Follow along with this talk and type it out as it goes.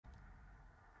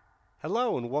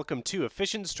Hello and welcome to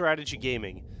Efficient Strategy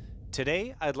Gaming.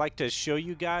 Today I'd like to show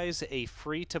you guys a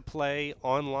free-to-play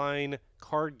online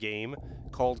card game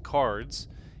called Cards,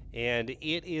 and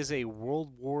it is a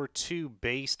World War II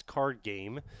based card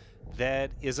game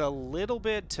that is a little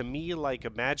bit, to me, like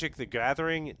a Magic the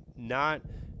Gathering, not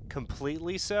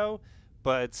completely so,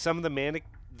 but some of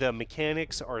the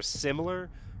mechanics are similar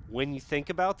when you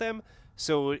think about them,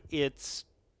 so it's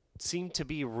seemed to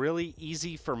be really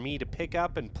easy for me to pick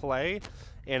up and play,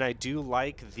 and I do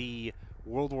like the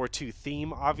World War II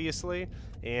theme, obviously,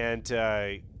 and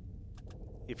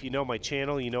if you know my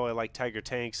channel, you know I like Tiger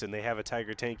Tanks, and they have a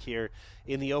Tiger Tank here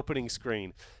in the opening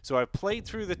screen. So I've played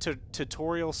through the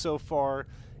tutorial so far,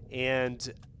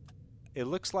 and it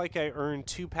looks like I earned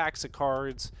 2 packs of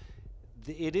cards.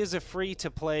 It is a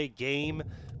free-to-play game,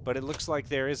 but it looks like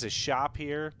there is a shop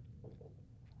here.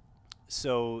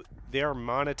 So they're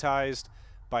monetized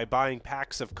by buying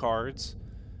packs of cards,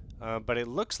 but it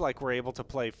looks like we're able to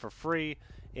play for free,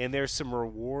 and there's some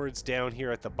rewards down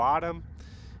here at the bottom.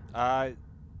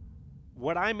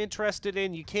 What I'm interested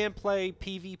in, you can play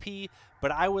PvP,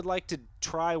 but I would like to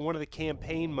try one of the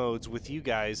campaign modes with you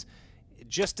guys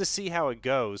just to see how it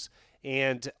goes.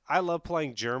 And I love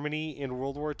playing Germany in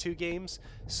World War II games,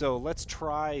 so let's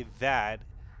try that.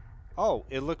 Oh,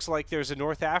 it looks like there's a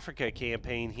North Africa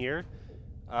campaign here.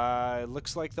 It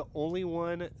looks like the only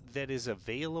one that is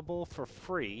available for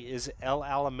free is El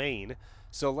Alamein.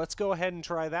 So let's go ahead and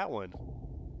try that one.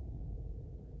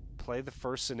 Play the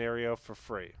first scenario for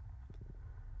free.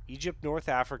 Egypt, North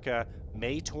Africa,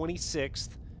 May 26th,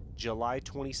 July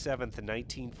 27th,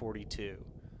 1942.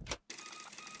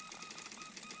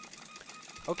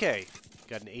 Okay,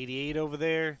 got an 88 over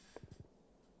there.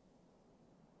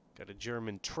 Got a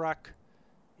German truck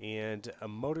and a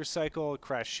motorcycle,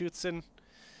 Kraschutzen.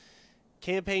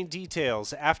 Campaign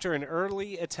details. After an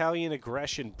early Italian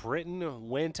aggression, Britain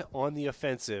went on the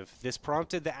offensive. This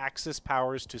prompted the Axis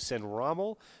powers to send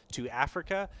Rommel to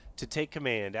Africa to take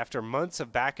command. After months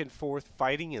of back and forth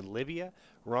fighting in Libya,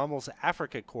 Rommel's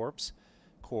Africa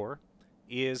Corps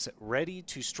is ready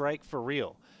to strike for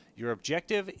real. Your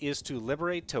objective is to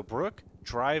liberate Tobruk,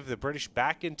 drive the British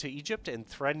back into Egypt, and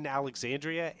threaten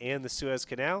Alexandria and the Suez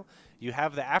Canal. You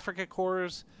have the Africa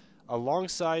Corps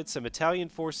alongside some Italian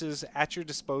forces at your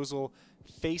disposal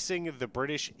facing the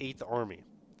British 8th Army.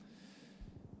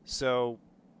 So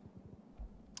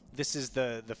this is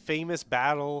the famous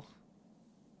battle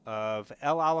of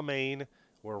El Alamein,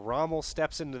 where Rommel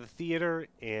steps into the theater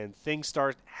and things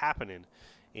start happening.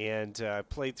 And I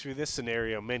played through this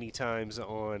scenario many times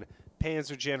on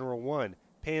Panzer General 1,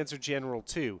 Panzer General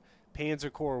 2,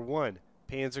 Panzer Corps 1,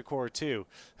 Panzer Corps 2.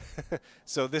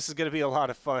 So this is going to be a lot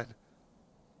of fun.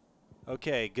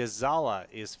 Okay, Gazala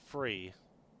is free.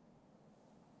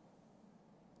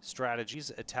 Strategies,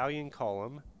 Italian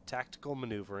column, tactical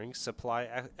maneuvering, supply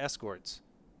escorts.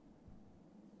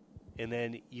 And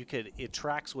then it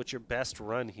tracks what your best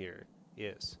run here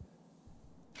is.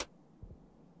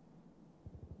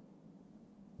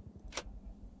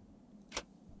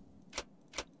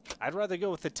 I'd rather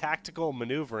go with the tactical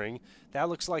maneuvering. That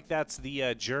looks like that's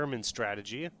the German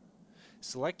strategy.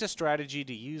 Select a strategy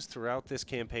to use throughout this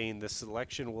campaign. The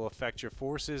selection will affect your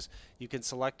forces. You can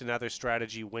select another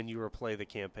strategy when you replay the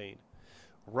campaign.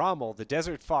 Rommel, the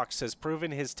Desert Fox, has proven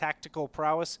his tactical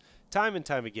prowess time and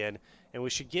time again, and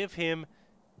we should give him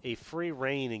a free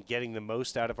rein in getting the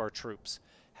most out of our troops.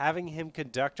 Having him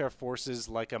conduct our forces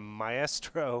like a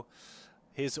maestro,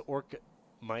 his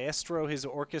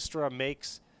orchestra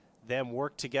makes them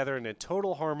work together in a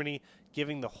total harmony,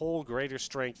 giving the whole greater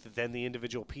strength than the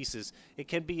individual pieces. It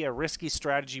can be a risky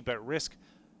strategy, but risk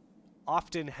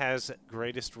often has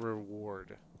greatest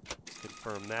reward.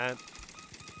 Confirm that.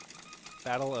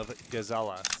 Battle of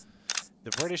Gazala.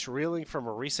 The British, reeling from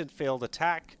a recent failed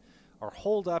attack, are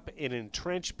holed up in an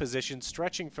entrenched position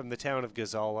stretching from the town of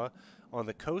Gazala on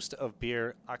the coast of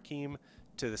Bir Hakeim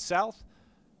to the south.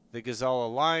 The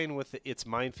Gazala line, with its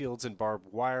minefields and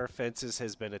barbed wire fences,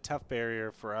 has been a tough barrier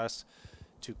for us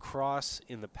to cross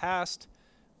in the past,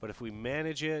 but if we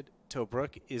manage it,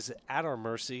 Tobruk is at our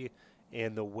mercy,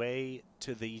 and the way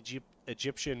to the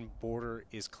Egyptian border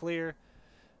is clear.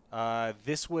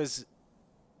 This was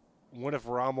one of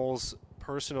Rommel's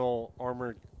personal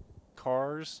armored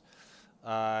cars.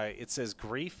 It says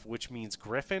Grief, which means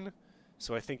Griffin.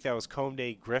 So I think that was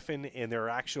Comte Griffin, and there are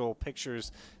actual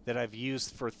pictures that I've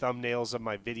used for thumbnails of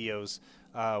my videos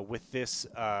with this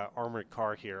armored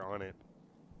car here on it.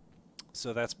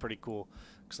 So that's pretty cool.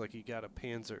 Looks like you got a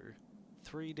Panzer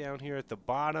III down here at the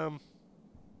bottom.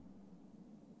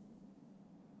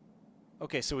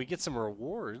 Okay, so we get some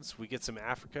rewards. We get some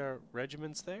Africa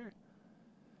regiments there.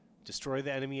 Destroy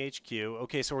the enemy HQ.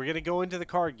 Okay, so we're going to go into the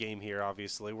card game here,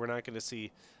 obviously. We're not going to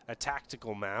see a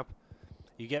tactical map.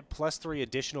 You get +3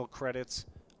 additional credits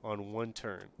on one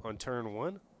turn. On turn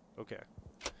 1? Okay.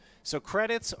 So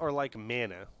credits are like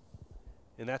mana.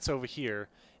 And that's over here.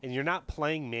 And you're not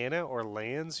playing mana or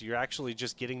lands. You're actually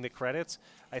just getting the credits.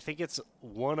 I think it's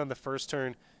 1 on the first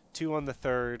turn, 2 on the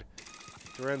third,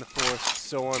 3 on the fourth,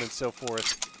 so on and so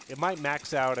forth. It might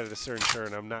max out at a certain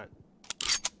turn. I'm not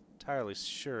entirely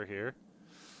sure here.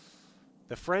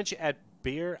 The French at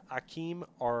Bir Hakeim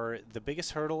are the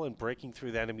biggest hurdle in breaking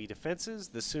through the enemy defenses.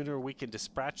 The sooner we can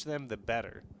dispatch them, the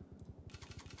better.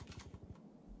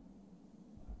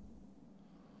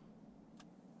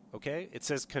 Okay, it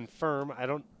says confirm.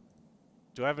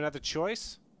 Do I have another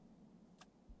choice?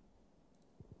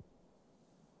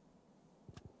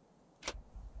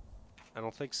 I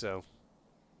don't think so.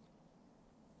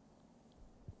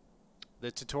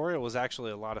 The tutorial was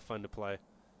actually a lot of fun to play.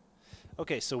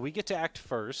 Okay, so we get to act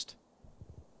first.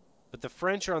 But the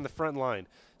French are on the front line.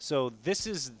 So this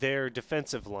is their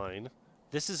defensive line.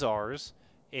 This is ours.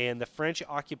 And the French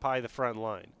occupy the front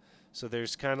line. So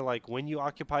there's kind of like when you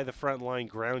occupy the front line,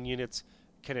 ground units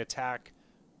can attack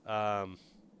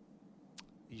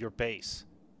your base.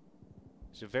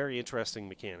 It's a very interesting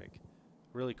mechanic.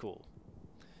 Really cool.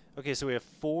 Okay, so we have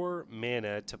 4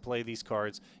 mana to play these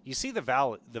cards. You see the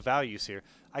values here.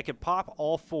 I could pop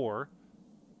all 4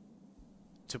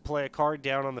 to play a card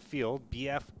down on the field.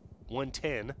 BF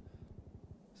 110.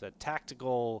 It's a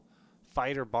tactical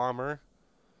fighter bomber.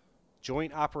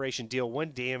 Joint operation. Deal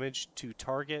 1 damage to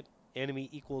target enemy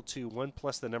equal to 1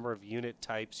 plus the number of unit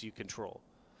types you control.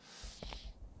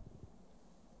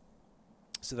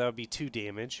 So that would be 2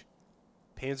 damage.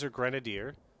 Panzer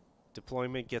Grenadier.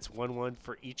 Deployment gets 1/1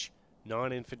 for each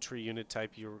non-infantry unit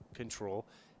type you control.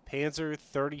 Panzer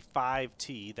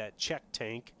 35T, that Czech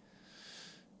tank.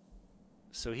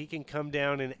 So he can come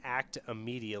down and act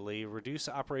immediately. Reduce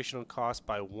operational cost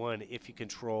by 1 if you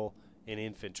control an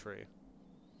infantry.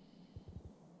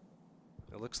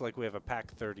 It looks like we have a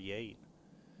Pack 38.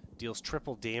 Deals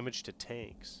triple damage to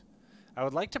tanks. I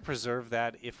would like to preserve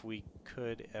that if we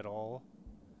could at all.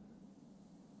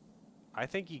 I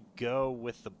think you go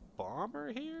with the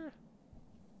bomber here.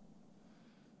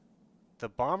 The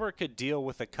bomber could deal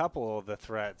with a couple of the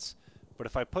threats, but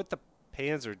if I put the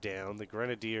Panzer down, the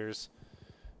Grenadiers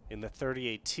in the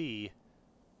 38T,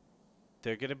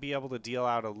 they're going to be able to deal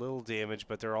out a little damage,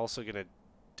 but they're also going to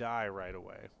die right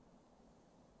away.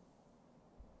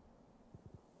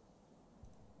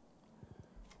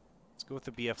 Let's go with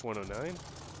the BF 109,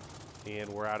 and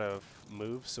we're out of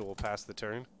moves, so we'll pass the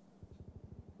turn.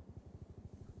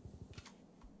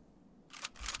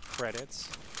 Credits.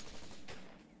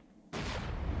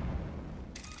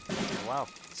 Wow,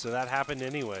 so that happened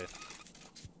anyway.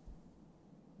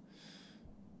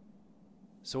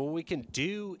 So what we can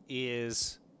do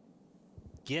is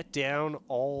get down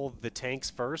all the tanks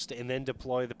first and then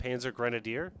deploy the Panzer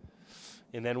Grenadier,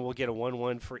 and then we'll get a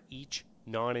 1/1 for each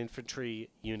non-infantry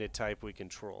unit type we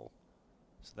control.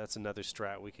 So that's another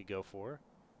strat we could go for.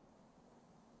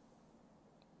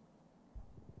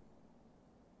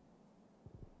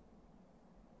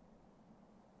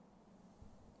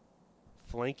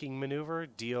 Flanking maneuver,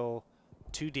 deal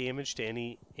 2 damage to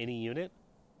any unit.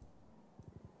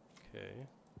 Okay.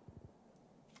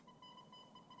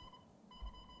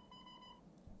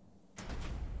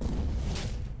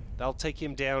 That'll take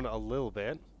him down a little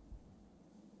bit.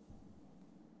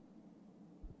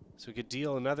 So we could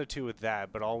deal another 2 with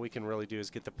that, but all we can really do is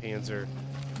get the Panzer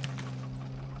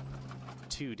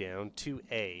 2 down,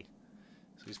 2A.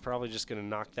 So he's probably just going to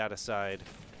knock that aside.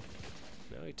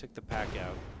 No, he took the pack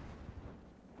out.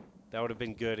 That would have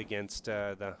been good against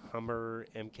the Hummer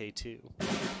MK2.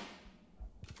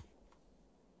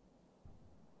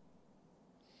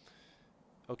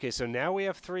 Okay, so now we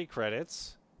have 3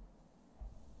 credits.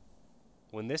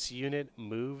 When this unit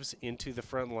moves into the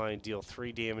front line, deal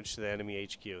 3 damage to the enemy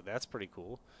HQ. That's pretty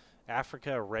cool.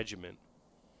 Africa Regiment.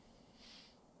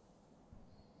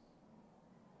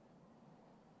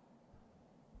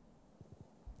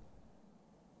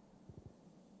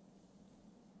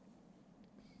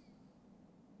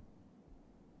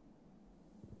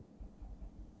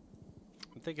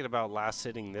 I'm thinking about last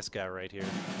hitting this guy right here.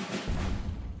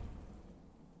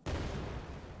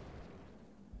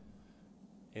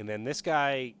 And then this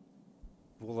guy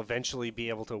will eventually be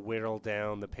able to whittle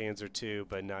down the Panzer II,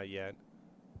 but not yet.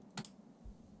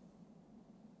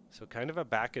 So kind of a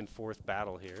back and forth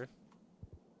battle here.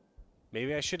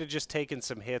 Maybe I should have just taken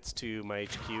some hits to my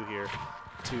HQ here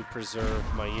to preserve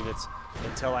my units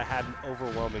until I had an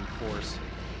overwhelming force.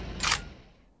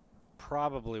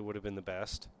 probably would have been the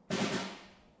best. So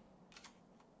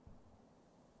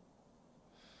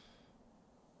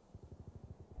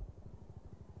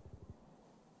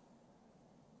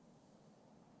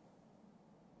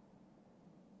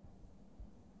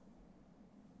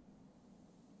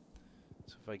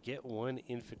if I get one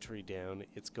infantry down,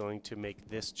 it's going to make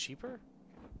this cheaper?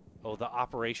 Oh, the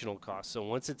operational cost. So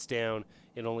once it's down,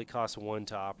 it only costs 1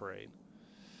 to operate.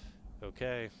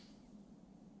 Okay.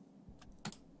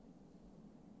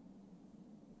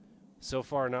 So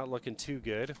far, not looking too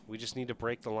good. We just need to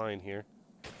break the line here.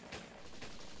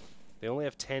 They only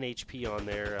have 10 HP on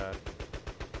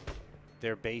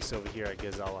their base over here at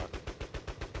Gazella.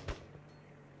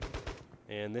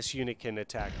 And this unit can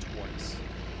attack twice.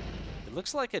 It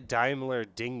looks like a Daimler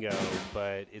Dingo,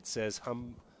 but it says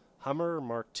Hummer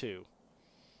Mark II.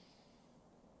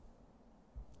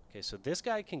 Okay, so this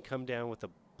guy can come down with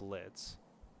a blitz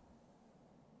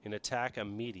and attack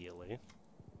immediately.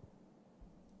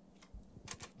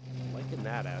 Liking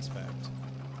that aspect.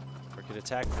 Or can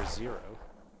attack for 0.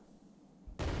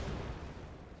 Can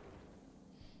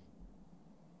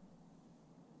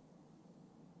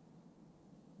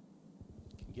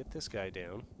get this guy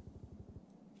down.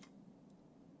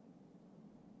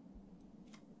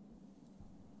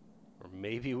 Or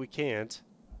maybe we can't.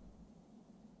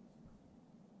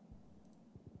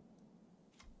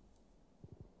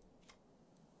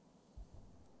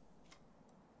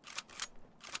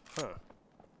 Huh.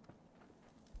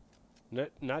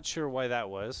 Not sure why that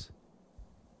was.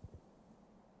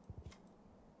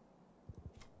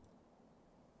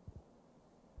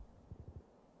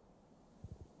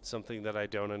 Something that I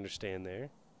don't understand there.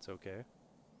 It's okay.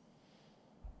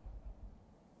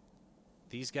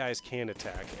 These guys can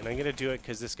attack, and I'm going to do it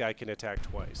because this guy can attack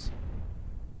twice.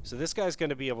 So this guy's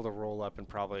going to be able to roll up and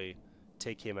probably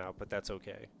take him out, but that's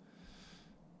okay.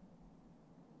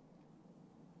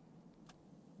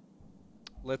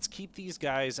 Let's keep these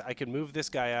guys. I can move this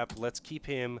guy up. Let's keep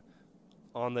him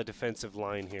on the defensive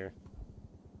line here.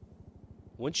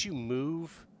 Once you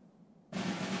move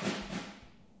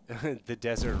the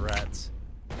desert rats,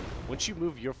 once you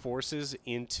move your forces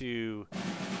into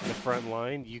the front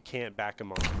line, you can't back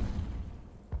them off.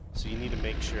 So you need to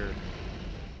make sure.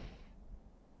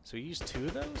 So you use 2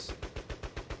 of those?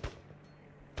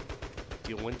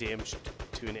 Deal 1 damage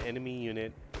to an enemy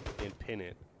unit and pin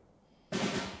it.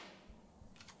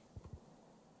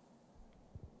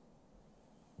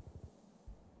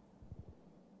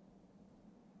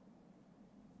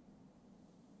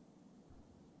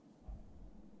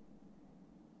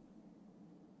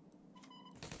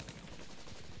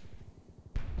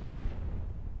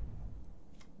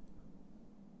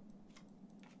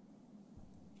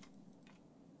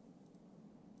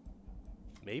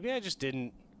 Maybe I just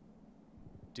didn't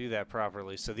do that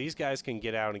properly. So these guys can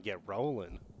get out and get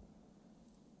rolling.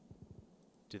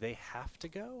 Do they have to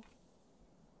go?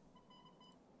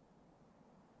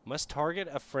 Must target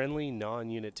a friendly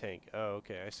non-unit tank. Oh,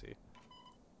 okay, I see.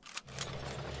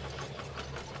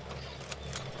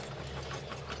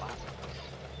 Wow.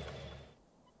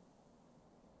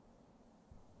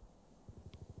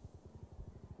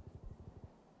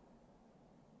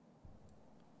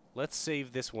 Let's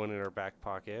save this one in our back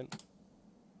pocket.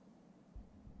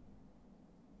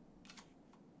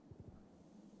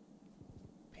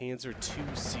 Panzer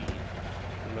II-C.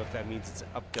 I don't know if that means it's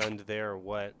upgunned there or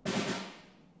what.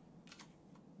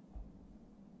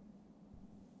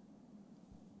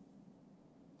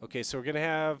 Okay, so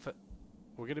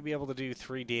we're gonna be able to do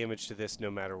 3 damage to this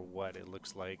no matter what, it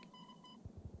looks like.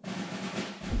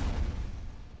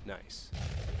 Nice.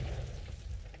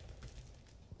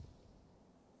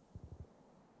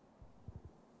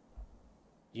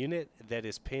 Unit that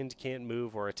is pinned can't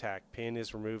move or attack. Pin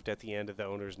is removed at the end of the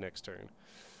owner's next turn.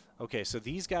 Okay, so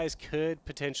these guys could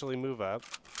potentially move up.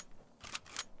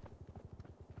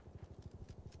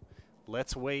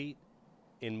 Let's wait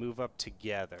and move up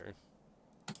together.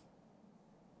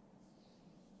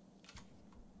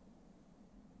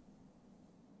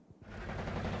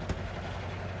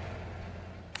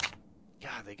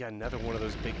 God, they got another one of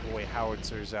those big boy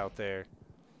howitzers out there.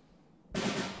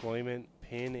 Deployment,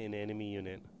 pin, and enemy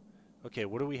unit. Okay,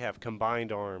 what do we have?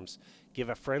 Combined arms. Give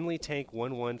a friendly tank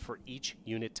 1/1 for each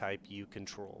unit type you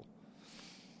control.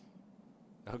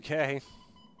 Okay.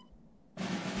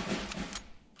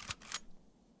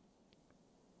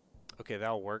 Okay,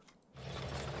 that'll work.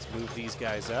 Let's move these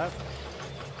guys up.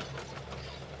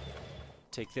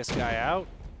 Take this guy out.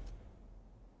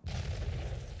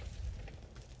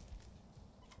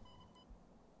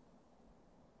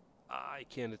 I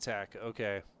can't attack.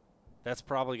 Okay. That's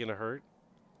probably going to hurt.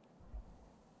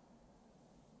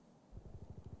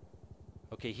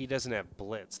 Okay, he doesn't have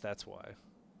blitz, that's why.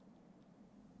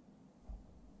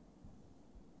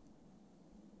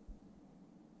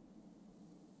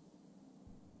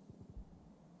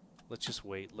 Let's just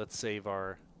wait. Let's save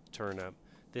our turn up.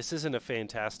 This isn't a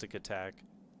fantastic attack.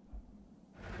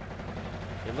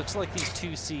 It looks like these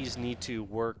 2Cs need to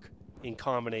work in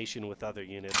combination with other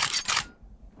units.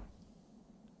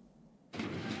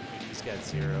 He's got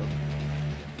 0.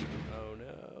 Oh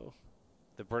no.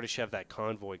 The British have that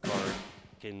convoy card.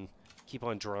 Can keep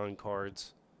on drawing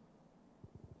cards.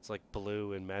 It's like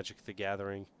blue in Magic the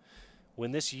Gathering.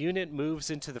 When this unit moves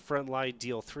into the front line,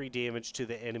 deal 3 damage to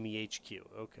the enemy HQ.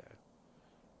 Okay.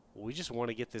 Well, we just want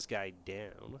to get this guy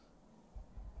down.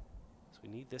 So we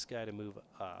need this guy to move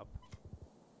up.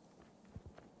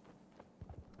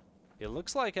 It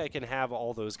looks like I can have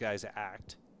all those guys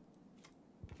act.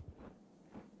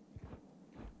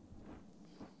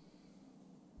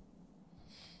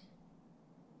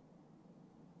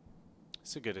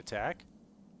 It's a good attack.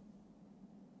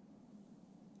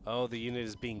 Oh, the unit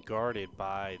is being guarded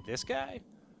by this guy?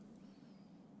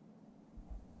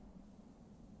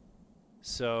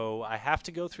 So I have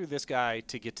to go through this guy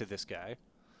to get to this guy.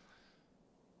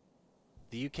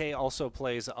 The UK also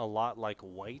plays a lot like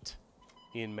white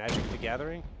in Magic the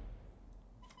Gathering.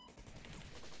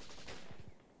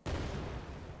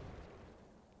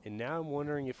 And now I'm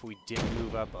wondering if we did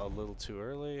move up a little too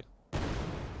early.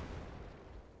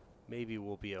 Maybe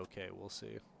we'll be okay. We'll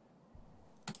see.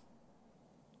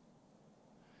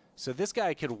 So this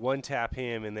guy could one-tap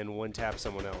him and then one-tap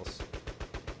someone else.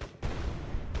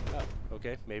 Oh,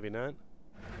 okay. Maybe not.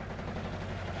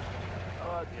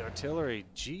 Oh, the artillery.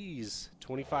 Jeez.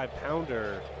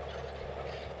 25-pounder.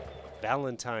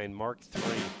 Valentine Mark III.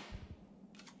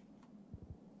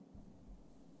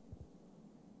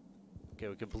 Okay,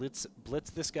 we could blitz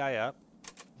this guy up.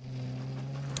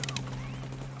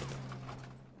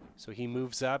 So he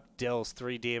moves up, deals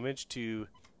 3 damage to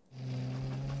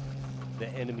the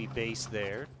enemy base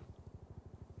there.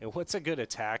 And what's a good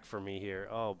attack for me here?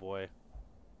 Oh boy.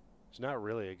 It's not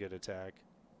really a good attack.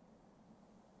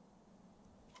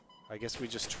 I guess we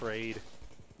just trade.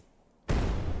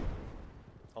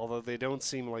 Although they don't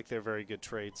seem like they're very good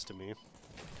trades to me.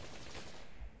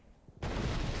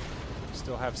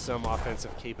 Still have some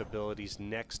offensive capabilities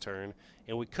next turn.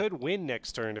 And we could win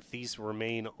next turn if these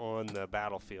remain on the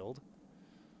battlefield.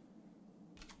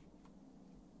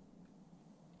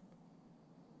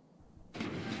 Okay,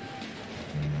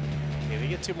 they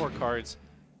get 2 more cards.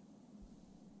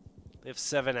 They have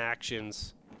 7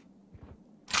 actions.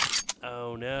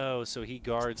 Oh no, so he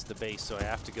guards the base, so I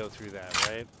have to go through that,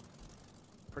 right?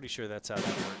 Pretty sure that's how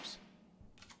that works.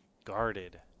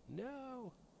 Guarded.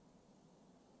 No.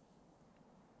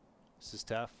 This is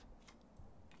tough.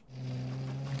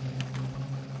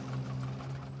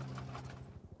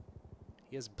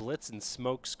 He has Blitz and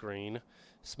Smokescreen.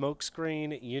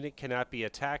 Smokescreen unit cannot be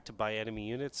attacked by enemy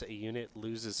units. A unit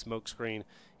loses Smokescreen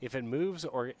if it moves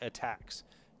or attacks.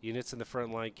 Units in the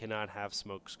front line cannot have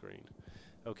Smokescreen.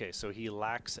 Okay, so he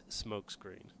lacks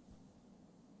Smokescreen.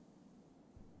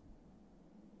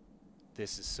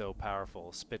 This is so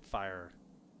powerful. Spitfire.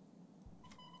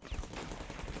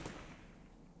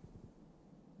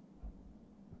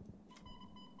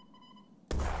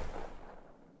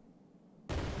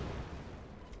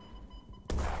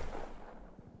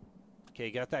 Okay,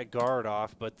 got that guard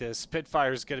off, but the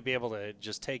Spitfire is going to be able to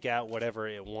just take out whatever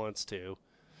it wants to.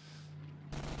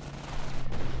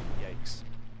 Yikes.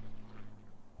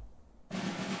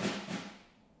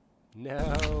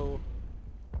 No.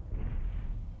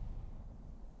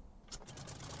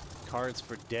 Cards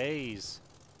for days.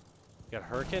 Got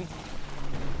Hurricane.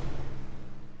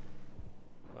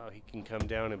 Wow, he can come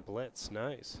down and blitz.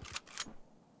 Nice.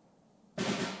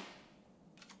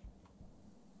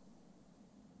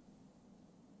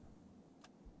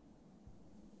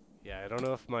 Yeah, I don't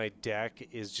know if my deck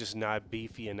is just not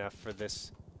beefy enough for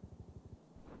this.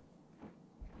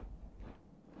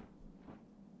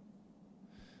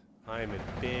 I am in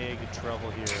big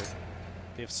trouble here.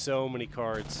 They have so many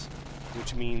cards,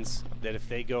 which means that if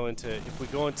we go into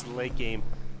the late game,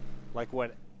 like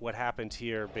what happened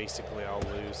here, basically I'll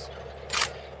lose.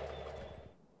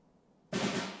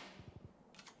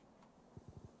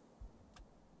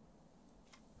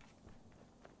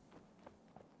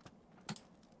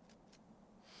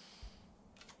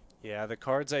 Yeah, the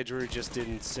cards I drew just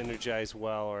didn't synergize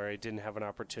well, or I didn't have an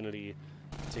opportunity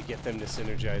to get them to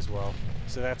synergize well.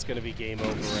 So that's going to be game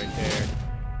over right there.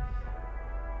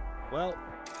 Well,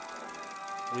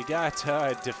 we got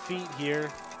a defeat here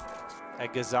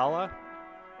at Gazala.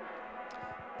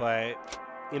 But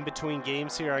in between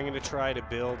games here, I'm going to try to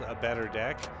build a better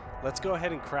deck. Let's go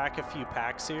ahead and crack a few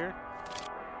packs here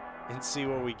and see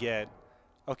what we get.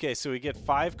 Okay, so we get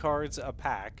 5 cards a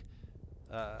pack.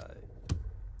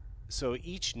 So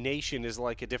each nation is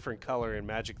like a different color in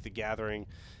Magic the Gathering.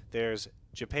 There's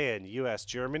Japan, US,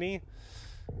 Germany,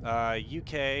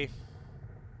 UK,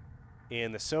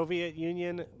 and the Soviet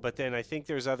Union, but then I think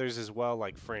there's others as well,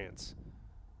 like France.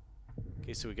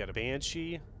 Okay, so we got a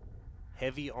Banshee,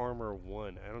 Heavy Armor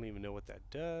 1. I don't even know what that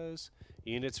does.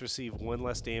 Units receive 1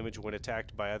 less damage when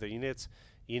attacked by other units.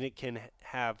 Unit can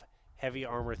have Heavy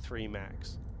Armor 3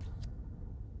 max.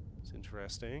 It's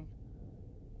interesting.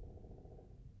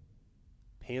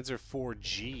 Panzer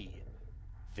 4G.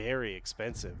 Very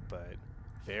expensive, but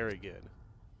very good.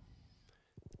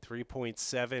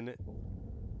 3.7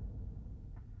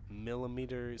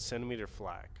 centimeter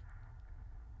flak.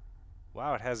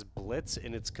 Wow, it has Blitz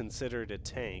and it's considered a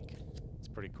tank. It's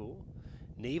pretty cool.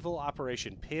 Naval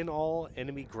Operation. Pin all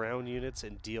enemy ground units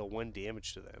and deal 1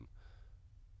 damage to them.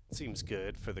 Seems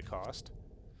good for the cost.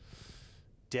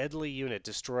 Deadly Unit.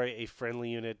 Destroy a friendly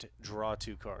unit. Draw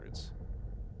 2 cards.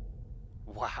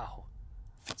 Wow.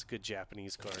 That's a good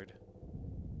Japanese card.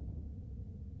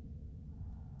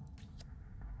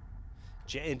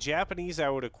 In Japanese, I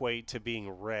would equate to being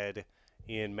red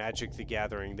in Magic the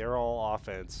Gathering. They're all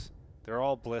offense. They're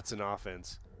all blitz and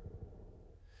offense.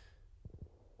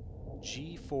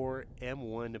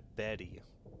 G4M1 Betty.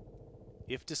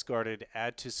 If discarded,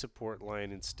 add to support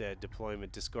line instead.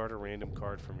 Deployment. Discard a random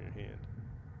card from your hand.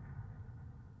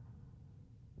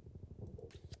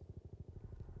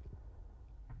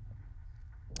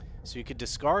 So you could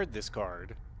discard this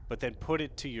card, but then put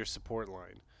it to your support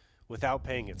line without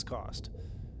paying its cost.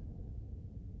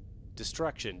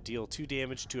 Destruction. Deal 2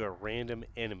 damage to a random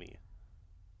enemy.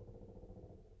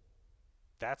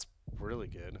 That's really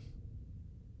good.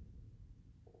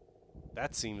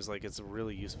 That seems like it's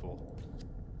really useful.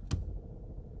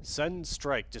 Sudden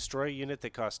Strike. Destroy a unit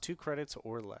that costs 2 credits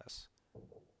or less.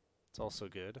 It's also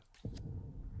good.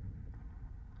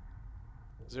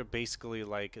 These are basically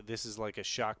like, this is like a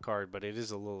shock card, but it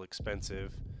is a little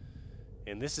expensive.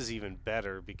 And this is even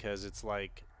better because it's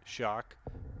like shock,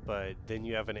 but then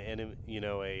you have an enemy, you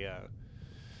know, a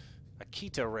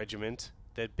Kita regiment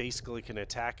that basically can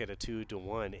attack at a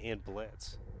 2-to-1 and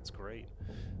blitz. It's great.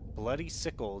 Bloody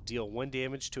Sickle. Deal 1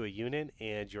 damage to a unit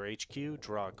and your HQ.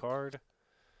 Draw a card.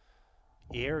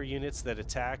 Air units that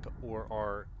attack or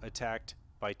are attacked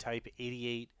by Type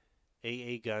 88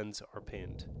 AA guns are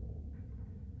pinned.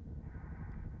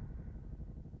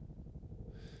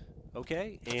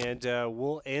 Okay, and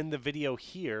we'll end the video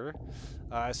here.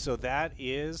 So that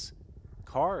is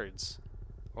Cards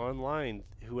Online.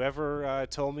 Whoever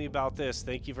told me about this,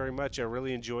 thank you very much. I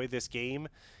really enjoyed this game,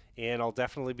 and I'll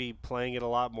definitely be playing it a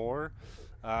lot more.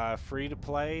 Free to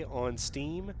play on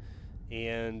Steam,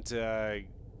 and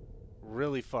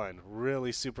really fun,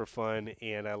 really super fun,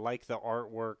 and I like the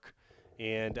artwork,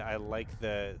 and I like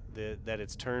that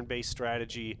it's turn-based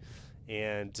strategy,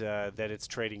 and that it's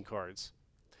trading cards.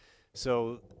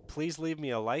 So please leave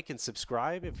me a like and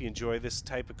subscribe if you enjoy this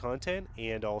type of content,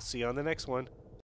 and I'll see you on the next one.